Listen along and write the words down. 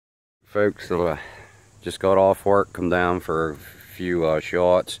Folks, just got off work, come down for a few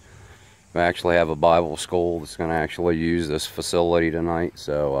shots. We actually have a Bible school that's going to actually use this facility tonight,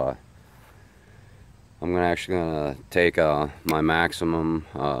 so I'm actually going to take my maximum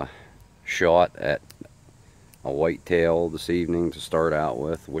shot at a whitetail this evening to start out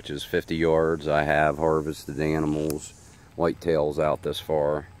with, which is 50 yards. I have harvested animals, whitetails out this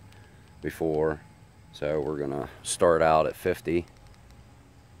far before, so we're going to start out at 50.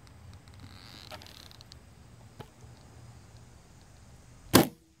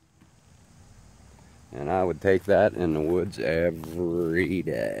 And I would take that in the woods every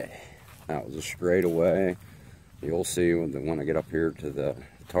day. That was a straightaway. You'll see when I get up here to the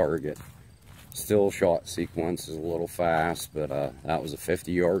target. Still shot sequence is a little fast, but that was a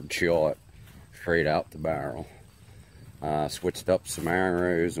 50-yard shot straight out the barrel. Switched up some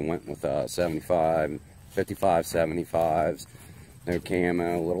arrows and went with 55, 75s. No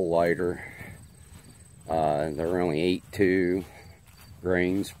camo, a little lighter. They're only 8.2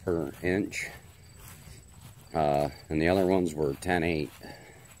 grains per inch. And the other ones were 10.8.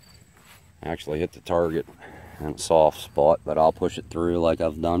 Actually hit the target in a soft spot, but I'll push it through like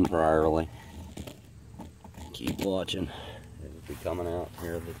I've done priorly. Keep watching. It'll be coming out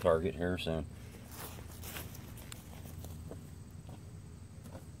here the target here soon.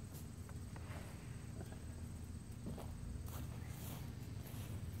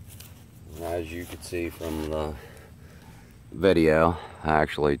 As you can see from the video, I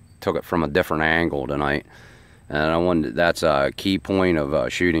actually took it from a different angle tonight. And that's a key point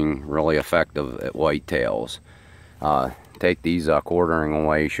of shooting really effective at whitetails. Take these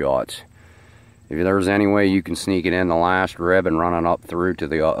Quartingaway shots. If there's any way you can sneak it in the last rib and run it up through to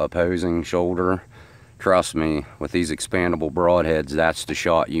the opposing shoulder, trust me, with these expandable broadheads, that's the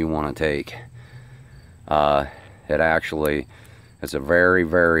shot you want to take. It's a very,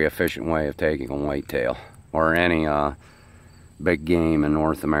 very efficient way of taking a whitetail, or any big game in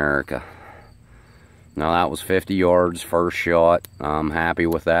North America. Now that was 50 yards first shot. I'm happy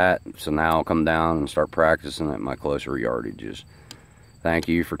with that. So now I'll come down and start practicing at my closer yardages. Thank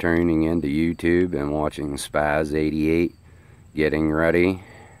you for tuning in to YouTube and watching Pse 88, getting ready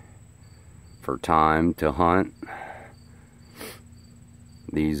for time to hunt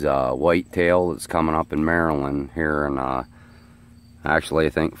these whitetail that's coming up in Maryland here in actually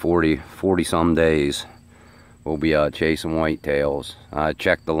I think 40 some days. We'll be chasing whitetails. I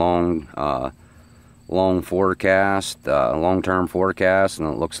checked the long forecast, long-term forecast, and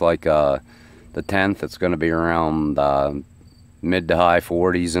it looks like the 10th it's going to be around mid to high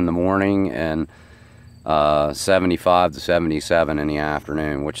 40s in the morning and 75 to 77 in the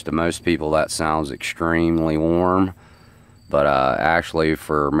afternoon, which to most people that sounds extremely warm, but actually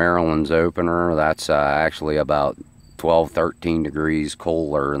for Maryland's opener, that's actually about 12-13 degrees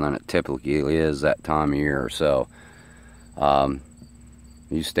colder than it typically is that time of year. So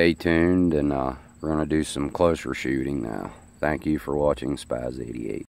you stay tuned, and we're going to do some closer shooting now. Thank you for watching Pse 88.